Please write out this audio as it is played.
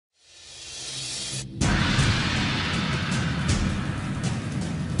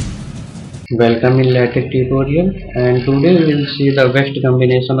Welcome in LaTeX tutorial, and today we will see the best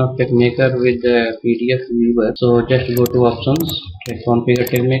combination of Texmaker with the PDF viewer. So just go to options, configure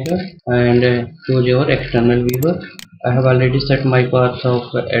Texmaker and choose your external viewer. I have already set my path of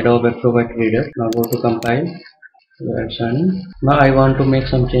Adobe Acrobat Reader. Now go to compile. Now I want to make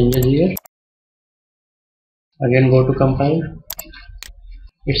some changes here. Again go to compile.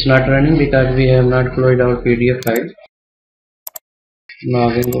 It's not running because we have not closed our PDF file. Now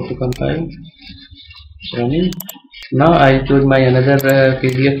again go to compile. It's running. Now I choose my another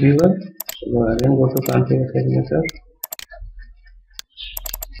PDF viewer. So again go to configure Texmaker.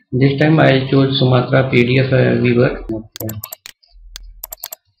 This time I choose SumatraPDF viewer.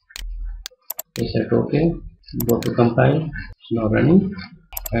 Set OK. Go to compile. It's now running.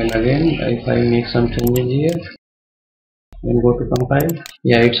 And again if I make some changes here, then go to compile.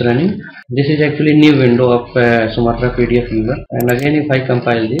 Yeah, it's running. This is actually new window of SumatraPDF viewer. And again if I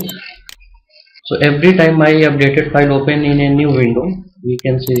compile this, so every time my updated file open in a new window, we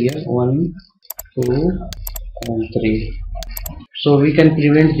can see here 1, 2 and 3. So we can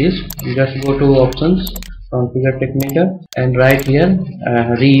prevent this. Just go to options, configure Texmaker, and right here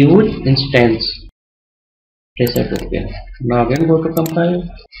reuse instance. Set OK. Now again go to compile.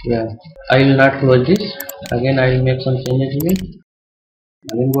 Yeah, I will not close this. Again I will make some changes here.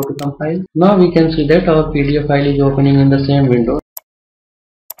 Again go to compile. Now we can see that our PDF file is opening in the same window.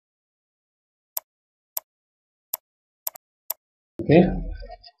 Okay,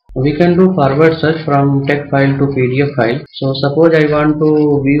 we can do forward search from text file to PDF file. So suppose I want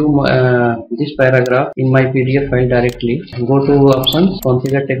to view this paragraph in my PDF file directly. Go to options,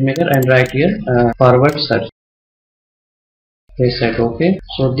 configure Texmaker, and right here forward search. Set OK.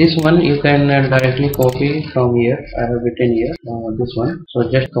 So this one you can directly copy from here. I have written here this one.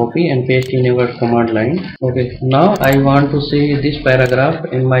 So just copy and paste in your command line. Okay. Now I want to see this paragraph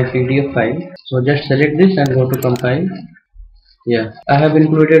in my PDF file. So just select this and go to compile. Yeah, I have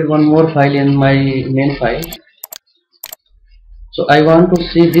included one more file in my main file. So I want to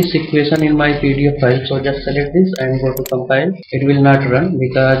see this equation in my PDF file. So just select this and go to compile. It will not run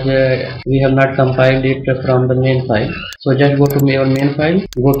because we have not compiled it from the main file. So just go to your main file,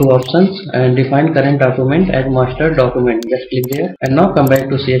 go to options and define current document as master document. Just click there and now come back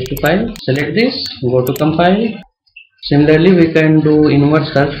to CSV file. Select this, go to compile. Similarly, we can do inward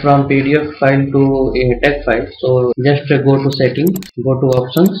search from PDF file to a text file. So just go to settings, go to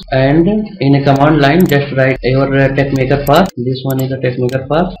options, and in a command line just write your Texmaker path. This one is the Texmaker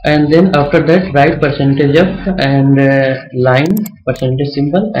path, and then after that write %f and line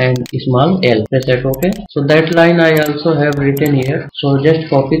 %symbol and small l. Press that OK. So that line I also have written here. So just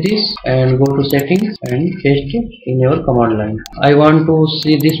copy this and go to settings and paste it in your command line. I want to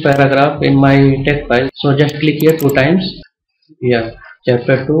see this paragraph in my text file. So just click here 2 times. Yeah,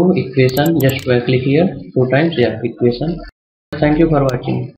 chapter 2 equation, just click here 2 times. Yeah, equation. Thank you for watching.